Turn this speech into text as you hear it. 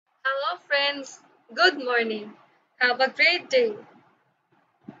Hello, friends. Good morning. Have a great day.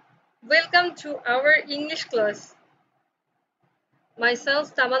 Welcome to our English class.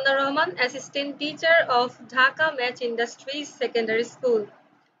 Myself, Tamanna Rahman, Assistant Teacher of Dhaka Match Industries Secondary School.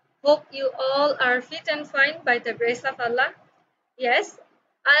 Hope you all are fit and fine by the grace of Allah. Yes,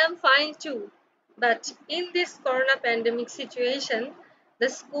 I am fine too. But in this corona pandemic situation, the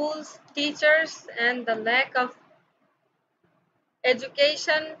schools, teachers, and the lack of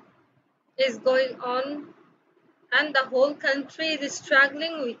education is going on and the whole country is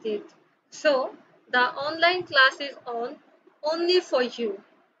struggling with it. So, the online class is on only for you.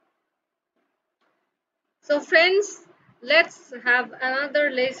 So, friends, let's have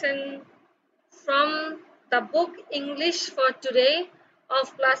another lesson from the book English for today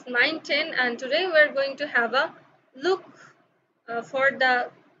of class 9-10, and today we're going to have a look for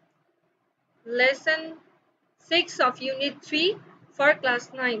the lesson 6 of unit 3 for class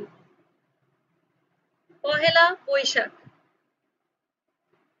 9. Pohela Boishak.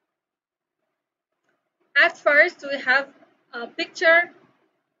 At first, we have a picture,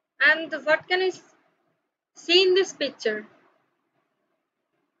 and what can I see in this picture?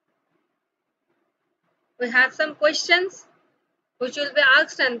 We have some questions which will be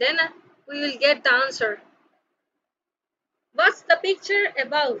asked, and then we will get the answer. What's the picture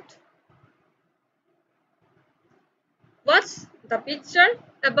about? What's the picture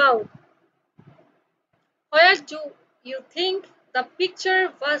about? Where do you think the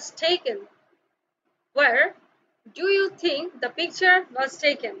picture was taken? Where do you think the picture was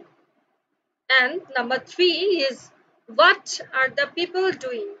taken? And number 3 is, what are the people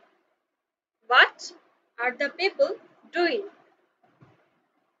doing? What are the people doing?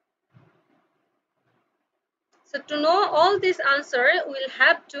 So to know all this answer, we'll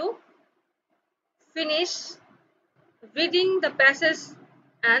have to finish reading the passage,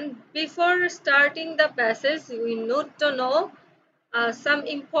 and before starting the passage, we need to know some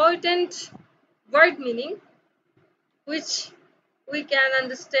important word meaning which we can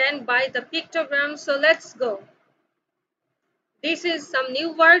understand by the pictogram. So let's go. This is some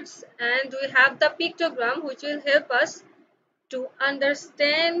new words, and we have the pictogram which will help us to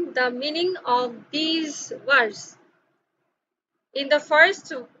understand the meaning of these words. In the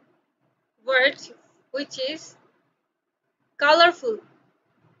first word, which is colorful.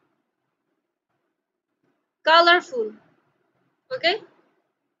 Colorful. Okay,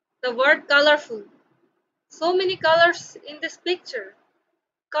 the word colorful. So many colors in this picture.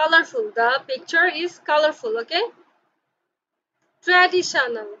 Colorful. The picture is colorful. Okay.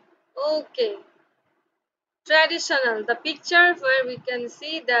 Traditional. Okay. Traditional. The picture where we can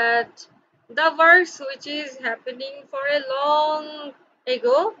see that the works which is happening for a long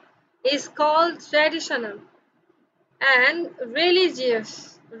ago is called traditional. And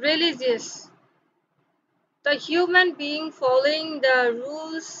religious. Religious. The human being following the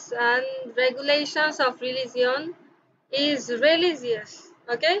rules and regulations of religion is religious.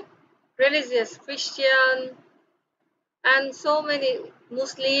 Okay, religious. Christian and so many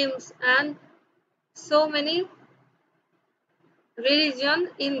Muslims and so many religion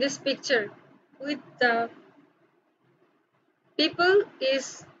in this picture with the people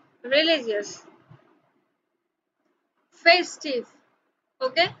is religious. Festive.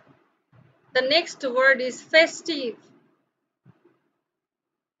 Okay, the next word is festive.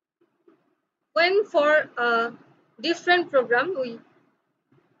 When for a different program we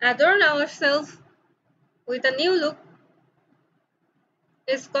adorn ourselves with a new look,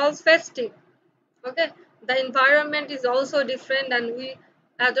 is called festive. Okay, the environment is also different, and we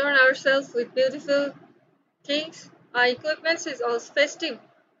adorn ourselves with beautiful things. Our equipment is also festive.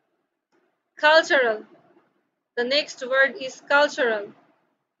 Cultural. The next word is cultural.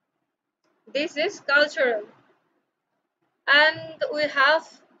 This is cultural. And we have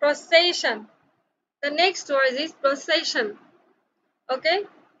procession. The next word is procession. Okay,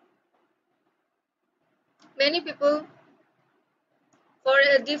 many people for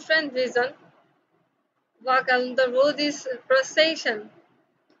a different reason walk on the road is procession.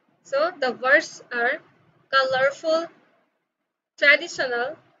 So the words are colorful,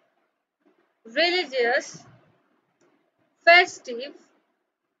 traditional, religious, festive,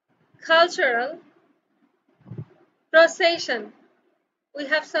 cultural, procession. We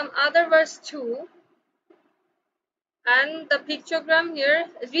have some other words too, and the pictogram here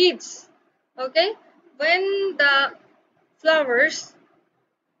reads. Okay, when the flowers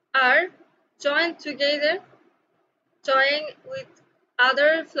are joined together, joined with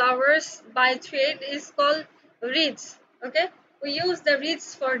other flowers by thread is called reeds. Okay, we use the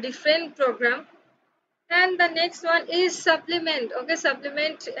reeds for different program. And the next one is supplement. Okay,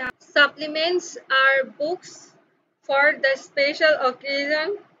 supplement. Supplements are books for the special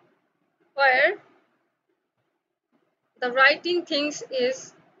occasion where the writing things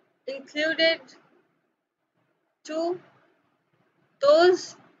is included to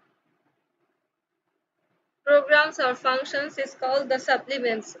those programs or functions is called the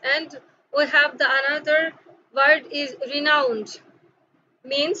supplements. And we have the another word is renowned,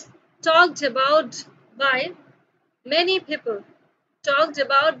 means talked about by many people. Talked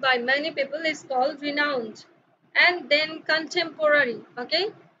about by many people is called renowned. And then contemporary, okay,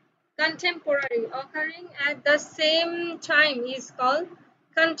 contemporary occurring at the same time is called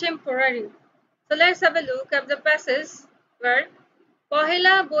contemporary. So let's have a look at the passage where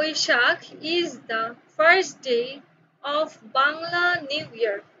Pohela Boishakh is the first day of Bangla New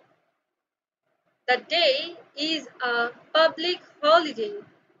Year. The day is a public holiday.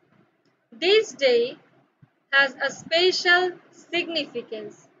 This day has a special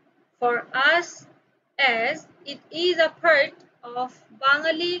significance for us as it is a part of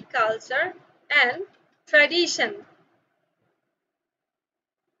Bengali culture and tradition.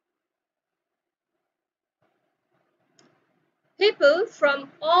 People from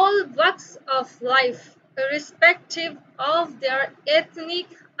all walks of life, irrespective of their ethnic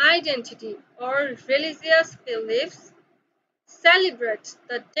identity or religious beliefs, celebrate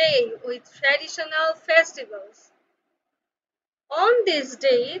the day with traditional festivals. On this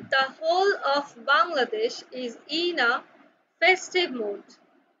day, the whole of Bangladesh is in a festive mood.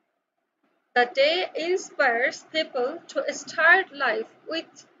 The day inspires people to start life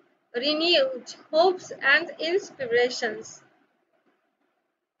with renewed hopes and inspirations.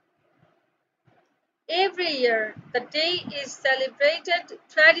 Every year, the day is celebrated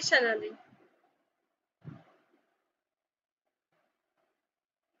traditionally.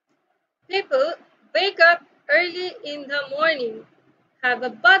 People wake up early in the morning, have a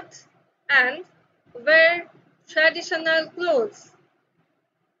bath, and wear traditional clothes.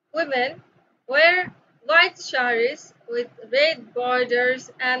 Women wear white saris with red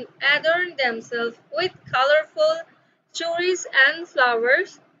borders and adorn themselves with colorful churis and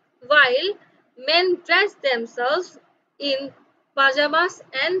flowers, while men dress themselves in pajamas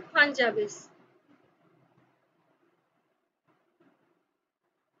and Punjabis.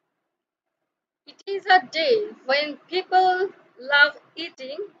 It is a day when people love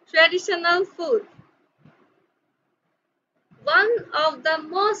eating traditional food. One of the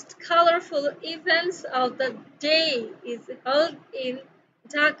most colorful events of the day is held in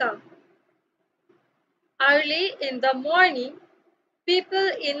Dhaka. Early in the morning, people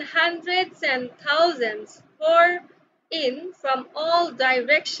in hundreds and thousands pour in from all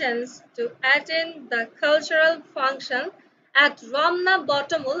directions to attend the cultural function at Ramna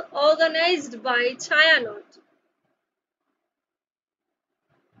Bottomul organized by Chayanot.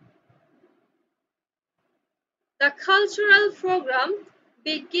 The cultural program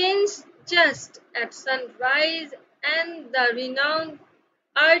begins just at sunrise and the renowned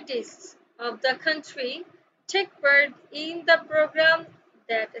artists of the country take part in the program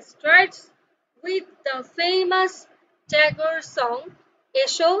that starts with the famous Tagore song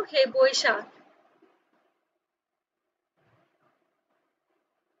Esho He Boishakh.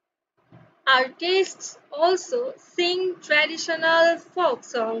 Artists also sing traditional folk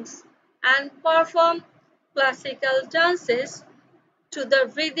songs and perform classical dances to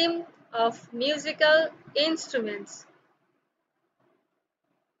the rhythm of musical instruments.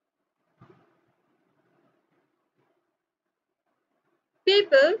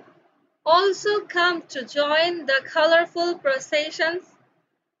 People also come to join the colorful processions,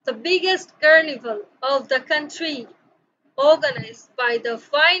 the biggest carnival of the country, organized by the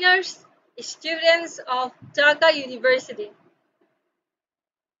fine arts students of Dhaka University.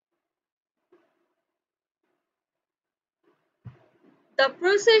 The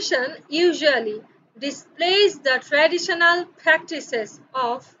procession usually displays the traditional practices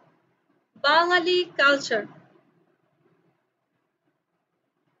of Bengali culture.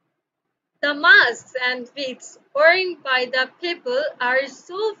 The masks and wigs worn by the people are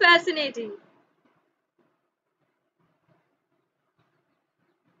so fascinating.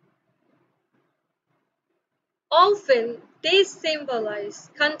 Often they symbolize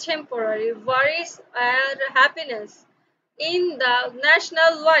contemporary worries and happiness in the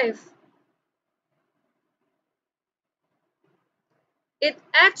national life. It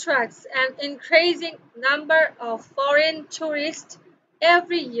attracts an increasing number of foreign tourists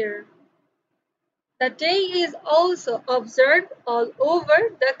every year. The day is also observed all over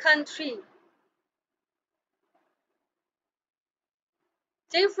the country.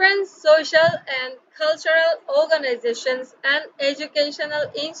 Different social and cultural organizations and educational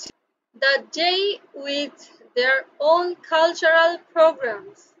institutions the day with their own cultural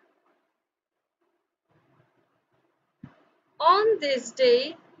programs. On this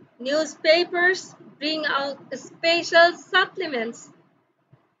day, newspapers bring out special supplements.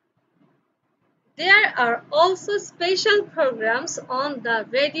 There are also special programs on the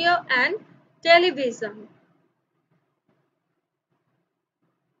radio and television.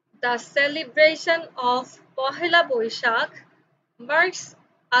 The celebration of Pohela Boishakh marks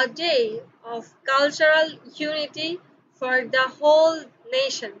a day of cultural unity for the whole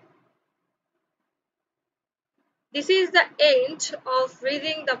nation. This is the end of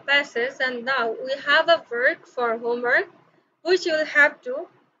reading the passage, and now we have a work for homework which you will have to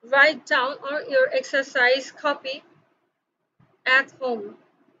write down on your exercise copy at home,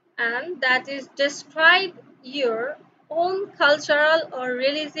 and that is describe your own cultural or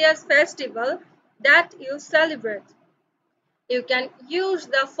religious festival that you celebrate. You can use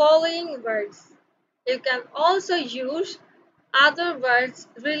the following words. You can also use other words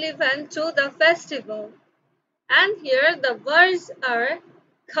relevant to the festival. And here the words are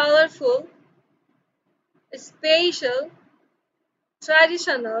colorful, spatial,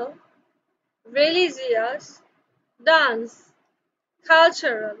 traditional, religious, dance,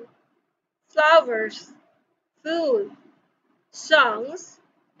 cultural, flowers, food, songs,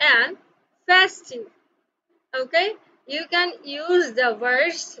 and festive. Okay, you can use the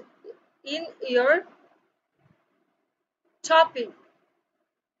words in your topic.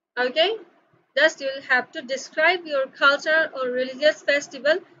 Okay, thus you will have to describe your cultural or religious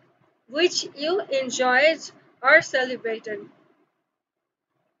festival which you enjoyed or celebrated.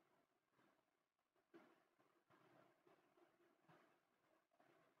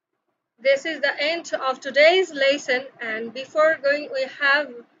 This is the end of today's lesson, and before going we have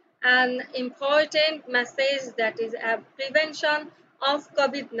an important message, that is a prevention of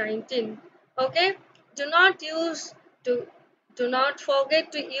COVID-19. Okay, do not use to do not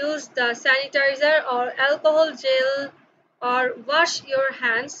forget to use the sanitizer or alcohol gel, or wash your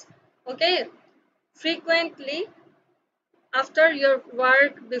hands, okay, frequently after your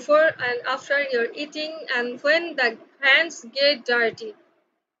work, before and after your eating, and when the hands get dirty.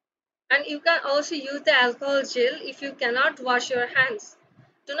 And you can also use the alcohol gel if you cannot wash your hands.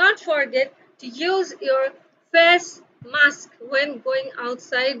 Do not forget to use your face mask when going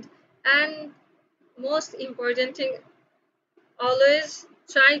outside, and most important thing, always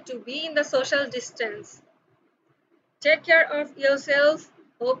try to be in the social distance. Take care of yourself.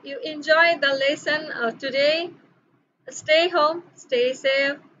 Hope you enjoy the lesson today. Stay home, stay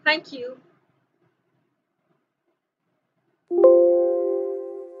safe. Thank you.